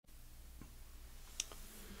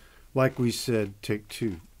Like we said, take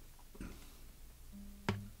two.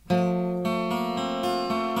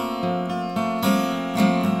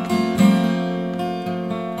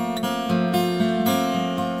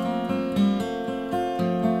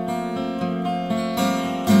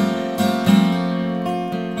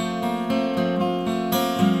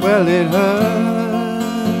 Well, it hurts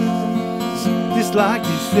just like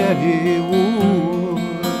you said it would,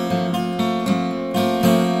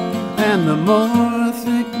 and the more I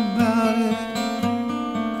think about it,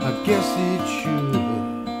 I guess it should.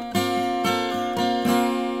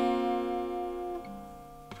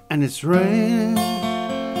 And it's raining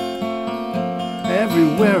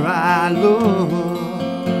everywhere I look.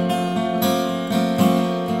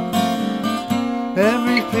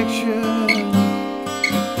 Every picture,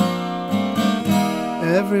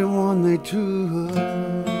 everyone they took,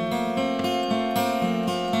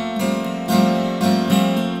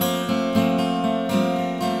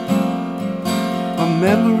 a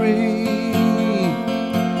memory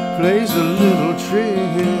plays a little trick,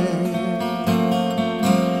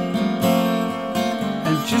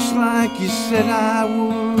 and just like you said I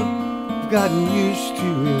would, I've gotten used to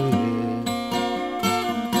it.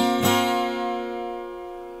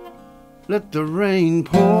 Let the rain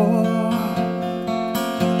pour,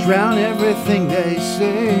 drown everything they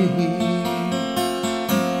say.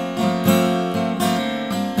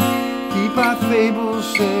 Keep our fable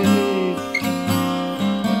safe,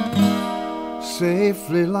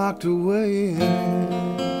 safely locked away.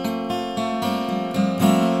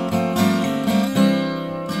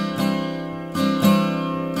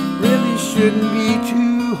 Really shouldn't be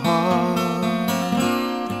too hard.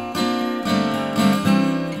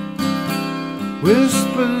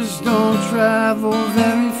 Whispers don't travel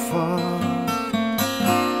very far.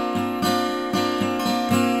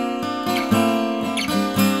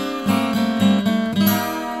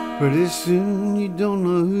 Pretty soon you don't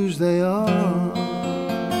know whose they are.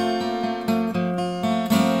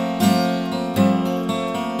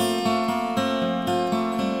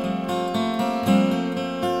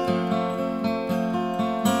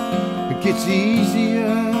 It gets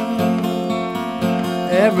easier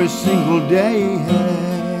every single day,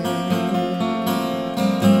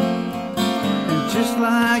 and just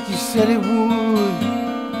like you said it would,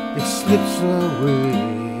 it slips away.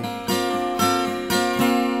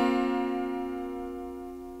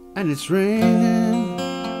 And it's raining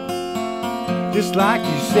just like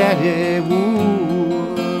you said it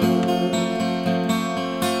would.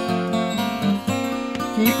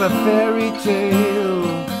 Keep a fairy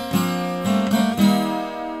tale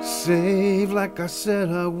safe like I said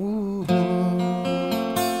I would.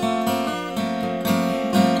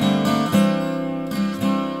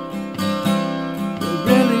 It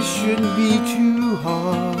really shouldn't be too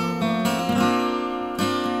hard.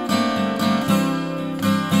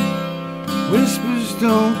 Whispers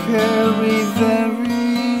don't carry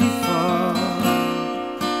very far.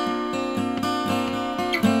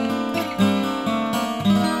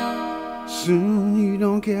 Soon you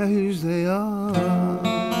don't care whose they are.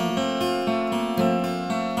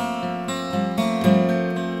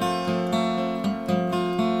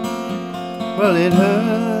 Well, it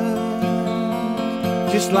hurts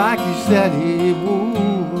just like you said it would.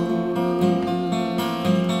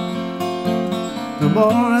 The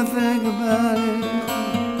more I think about it,